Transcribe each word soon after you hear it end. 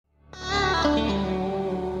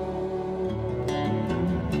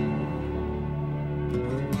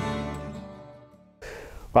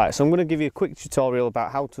Right, so I'm going to give you a quick tutorial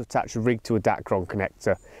about how to attach a rig to a Dacron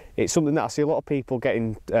connector. It's something that I see a lot of people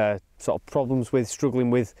getting sort of problems with, struggling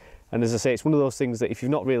with, and as I say, it's one of those things that if you've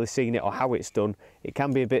not really seen it or how it's done, it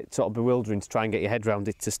can be a bit sort of bewildering to try and get your head around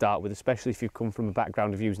it to start with, especially if you've come from a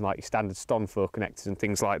background of using like your standard Stonfo connectors and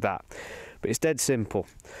things like that. But it's dead simple.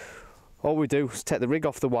 All we do is take the rig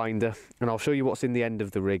off the winder, and I'll show you what's in the end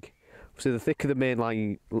of the rig. So the thicker the main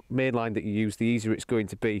line that you use, the easier it's going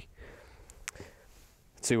to be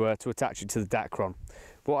to attach it to the Dacron.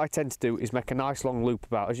 What I tend to do is make a nice long loop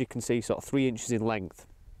about, as you can see, sort of 3 inches in length,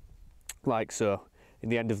 like so, in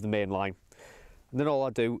the end of the main line. And then all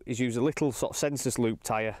I do is use a little sort of census loop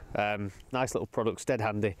tire, nice little product, dead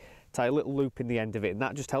handy, tie a little loop in the end of it, and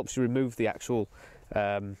that just helps you remove the actual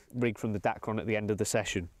rig from the Dacron at the end of the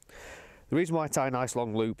session. The reason why I tie a nice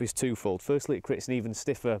long loop is twofold. Firstly, it creates an even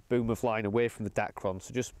stiffer boom of line away from the Dacron,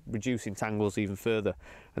 so just reducing tangles even further.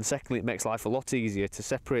 And secondly, it makes life a lot easier to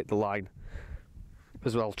separate the line,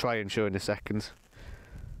 as well. I'll try and show in a second,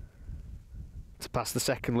 to pass the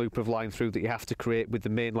second loop of line through that you have to create with the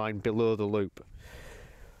main line below the loop.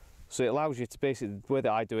 So it allows you to basically, the way that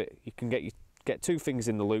I do it, you can get two things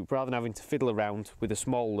in the loop rather than having to fiddle around with a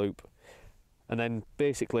small loop, and then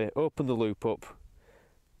basically open the loop up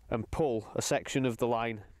and pull a section of the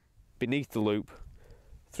line beneath the loop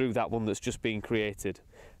through that one that's just been created.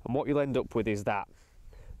 And what you'll end up with is that,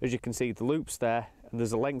 as you can see, the loop's there and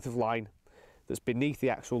there's a length of line that's beneath the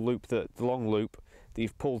actual loop, the long loop, that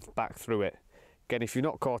you've pulled back through it. Again, if you've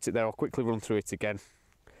not caught it there, I'll quickly run through it again.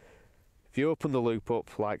 If you open the loop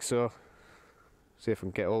up like so, see if I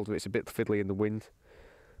can get hold of it, it's a bit fiddly in the wind.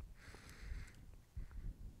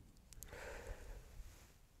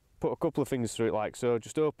 Put a couple of things through it like so,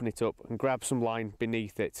 just open it up and grab some line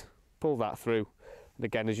beneath it, pull that through, and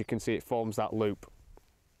again, as you can see, it forms that loop.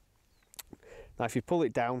 Now if you pull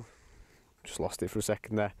it down, just lost it for a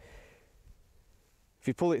second there, if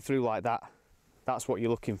you pull it through like that, that's what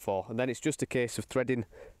you're looking for, and then it's just a case of threading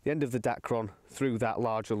the end of the Dacron through that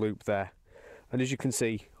larger loop there. And as you can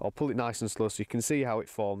see, I'll pull it nice and slow so you can see how it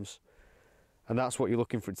forms, and that's what you're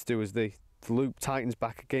looking for it to do, as the loop tightens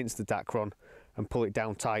back against the Dacron and pull it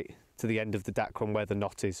down tight to the end of the Dacron where the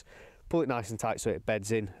knot is. Pull it nice and tight so it beds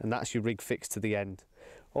in, and that's your rig fixed to the end.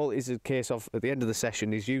 All it is a case of at the end of the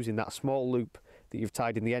session is using that small loop that you've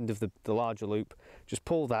tied in the end of the larger loop, just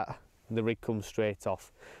pull that and the rig comes straight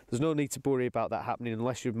off. There's no need to worry about that happening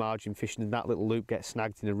unless you're margin fishing and that little loop gets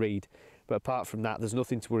snagged in a reed, but apart from that there's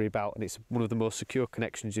nothing to worry about, and it's one of the most secure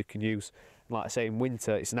connections you can use. And like I say, in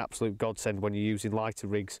winter it's an absolute godsend when you're using lighter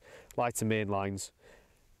rigs, lighter main lines,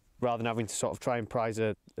 rather than having to sort of try and prise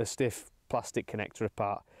a stiff plastic connector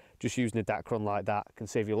apart. Just using a Dacron like that can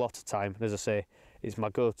save you a lot of time, and as I say, it's my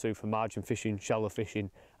go-to for margin fishing, shallow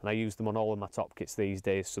fishing, and I use them on all of my top kits these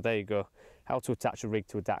days. So there you go, how to attach a rig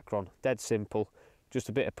to a Dacron. Dead simple, just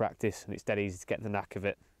a bit of practice and it's dead easy to get the knack of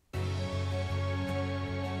it.